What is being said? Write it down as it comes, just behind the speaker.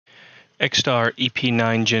Extar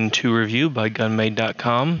EP9 Gen 2 review by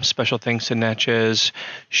gunmade.com. Special thanks to Natchez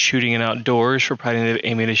Shooting and Outdoors for providing the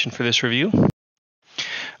ammunition for this review.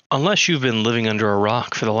 Unless you've been living under a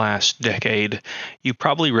rock for the last decade, you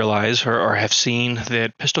probably realize or have seen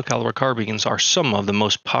that pistol caliber carbines are some of the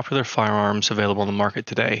most popular firearms available on the market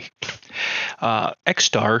today.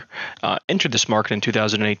 Extar entered this market in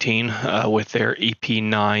 2018 with their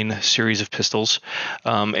EP9 series of pistols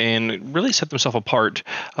and really set themselves apart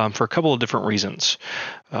for a couple of different reasons.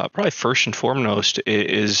 Probably first and foremost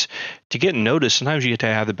is to get noticed. Sometimes you get to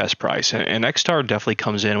have the best price, and Extar definitely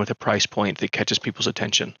comes in with a price point that catches people's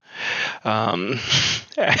attention. After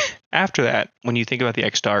that, when you think about the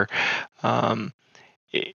Extar,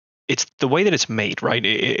 it's the way that it's made, right?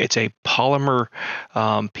 It's a polymer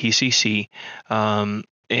PCC, and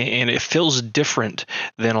it feels different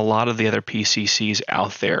than a lot of the other PCCs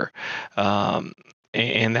out there,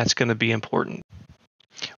 and that's going to be important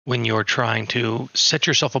when you're trying to set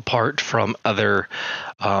yourself apart from other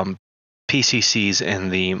PCCs in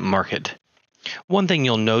the market. One thing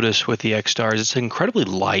you'll notice with the Extar is it's an incredibly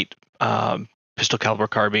light pistol caliber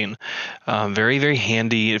carbine. Very, very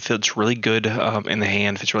handy. It fits really good in the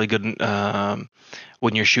hand. It fits really good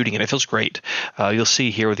when you're shooting it. It feels great. You'll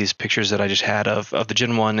see here with these pictures that I just had of the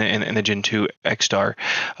Gen 1 and the Gen 2 Extar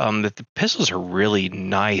that the pistols are really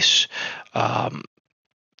nice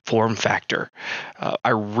form factor. I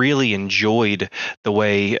really enjoyed the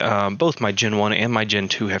way both my Gen 1 and my Gen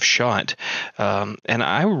 2 have shot, and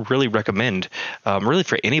I really recommend, really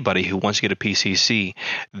for anybody who wants to get a PCC,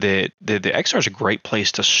 that the Extar is a great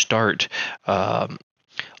place to start.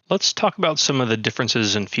 Let's talk about some of the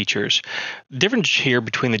differences and features. The difference here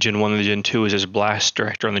between the Gen 1 and the Gen 2 is this blast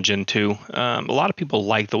director on the Gen 2. A lot of people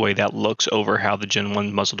like the way that looks over how the Gen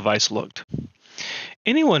 1 muzzle device looked.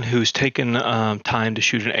 Anyone who's taken time to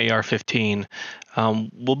shoot an AR-15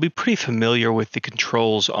 will be pretty familiar with the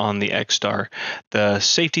controls on the Extar. The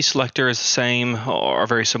safety selector is the same or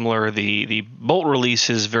very similar. The bolt release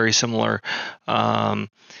is very similar. And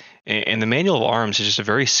the manual of arms is just a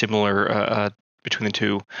very similar between the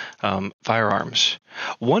two firearms.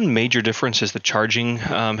 One major difference is the charging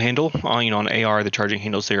handle. On AR, the charging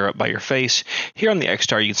handle's there up by your face. Here on the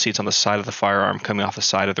Extar, you can see it's on the side of the firearm coming off the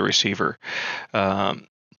side of the receiver.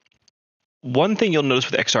 One thing you'll notice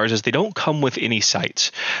with Extars is they don't come with any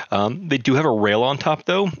sights. They do have a rail on top,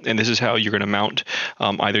 though, and this is how you're going to mount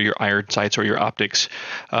either your iron sights or your optics.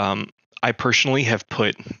 I personally have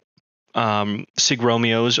put Sig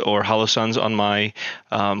Romeos or Holosuns on my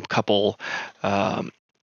couple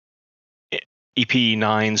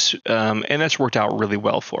EP9s, and that's worked out really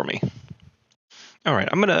well for me. All right,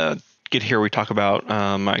 I'm going to get here. We talk about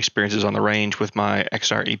my experiences on the range with my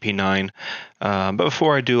Extar EP9. But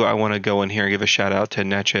before I do, I want to go in here and give a shout out to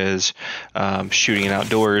Natchez Shooting and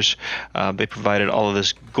Outdoors. They provided all of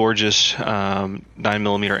this gorgeous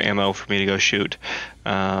 9mm ammo for me to go shoot.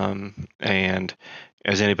 And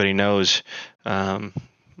as anybody knows,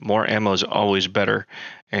 more ammo is always better.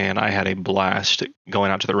 And I had a blast going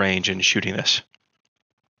out to the range and shooting this.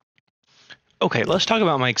 Okay, let's talk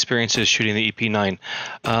about my experiences shooting the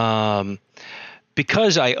EP9.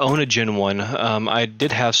 Because I own a Gen 1, I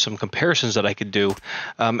did have some comparisons that I could do.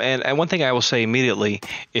 And one thing I will say immediately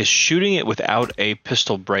is shooting it without a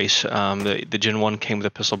pistol brace. The Gen 1 came with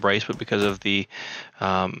a pistol brace, but because of the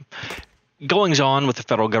goings on with the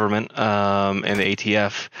federal government and the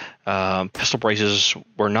ATF, pistol braces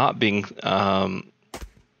were not being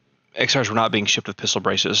Extars were not being shipped with pistol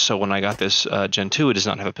braces, so when I got this Gen 2, it does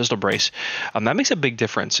not have a pistol brace. That makes a big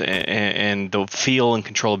difference in the feel and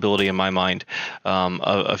controllability in my mind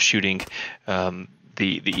of shooting the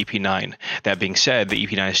EP9. That being said, the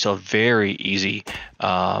EP9 is still a very easy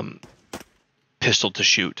pistol to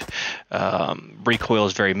shoot. Recoil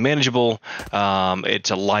is very manageable.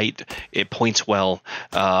 It's a light. It points well.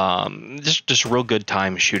 Just a real good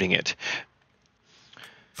time shooting it.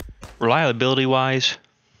 Reliability-wise,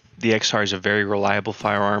 the Extar is a very reliable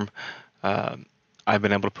firearm. I've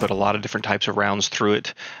been able to put a lot of different types of rounds through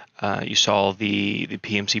it. You saw the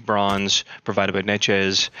PMC bronze provided by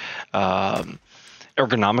Natchez.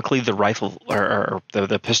 Ergonomically, the rifle or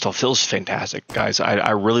the pistol feels fantastic, guys.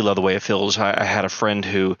 I really love the way it feels. I had a friend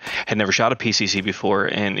who had never shot a PCC before,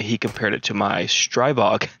 and he compared it to my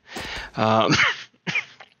Strybog.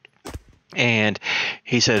 And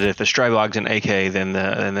he said if the Strybog's an AK, then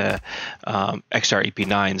the Extar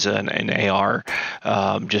EP9's an AR.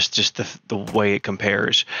 Just the way it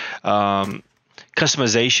compares.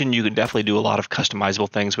 Customization, you can definitely do a lot of customizable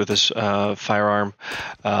things with this firearm.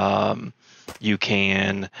 You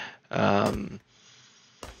can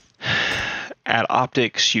add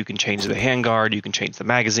optics, you can change the handguard, you can change the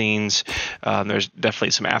magazines. There's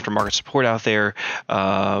definitely some aftermarket support out there.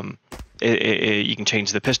 You can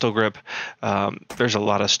change the pistol grip. There's a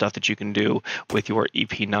lot of stuff that you can do with your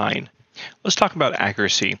EP9. Let's talk about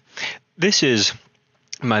accuracy. This is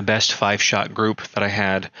my best 5-shot group that I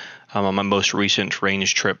had on my most recent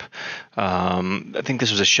range trip. I think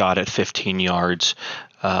this was a shot at 15 yards.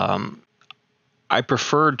 I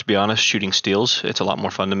prefer, to be honest, shooting steels. It's a lot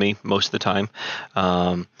more fun to me most of the time.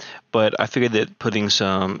 But I figured that putting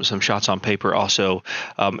some shots on paper also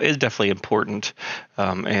is definitely important.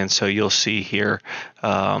 And so you'll see here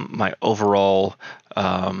my overall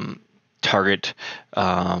target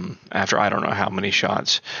after I don't know how many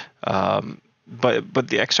shots. But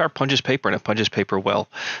the Extar punches paper, and it punches paper well.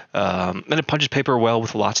 And it punches paper well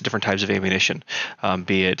with lots of different types of ammunition,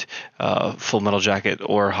 be it full metal jacket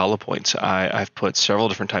or hollow points. I've put several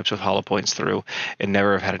different types of hollow points through and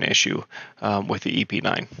never have had an issue with the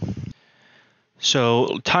EP9.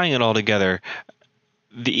 So tying it all together,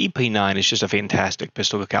 the EP9 is just a fantastic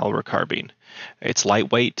pistol caliber carbine. It's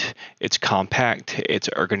lightweight, it's compact, it's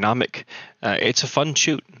ergonomic, it's a fun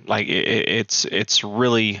shoot. Like it's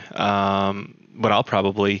really what I'll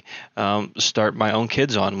probably start my own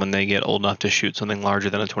kids on when they get old enough to shoot something larger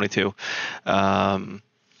than a 22.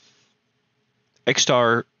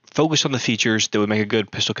 Extar focused on the features that would make a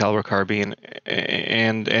good pistol caliber carbine,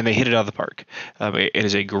 and they hit it out of the park. It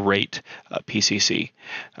is a great PCC.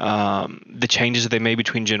 The changes that they made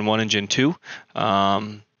between Gen 1 and Gen 2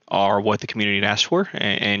 are what the community had asked for,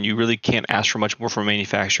 and you really can't ask for much more from a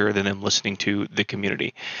manufacturer than them listening to the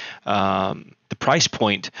community. The price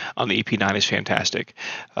point on the EP9 is fantastic.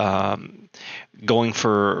 Going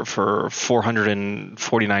for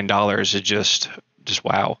 $449 is just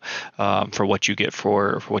wow for what you get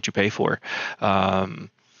for what you pay for.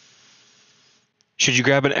 Should you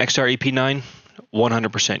grab an Extar EP9?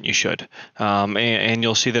 100% you should. And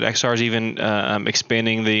you'll see that Extar is even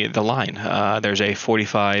expanding the line. There's a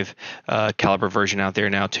 45 caliber version out there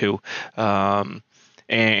now too. And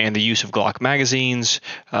the use of Glock magazines,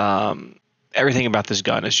 everything about this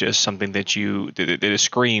gun is just something that that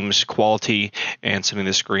screams quality and something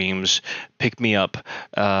that screams pick me up.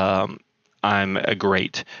 I'm a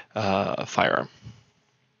great firearm.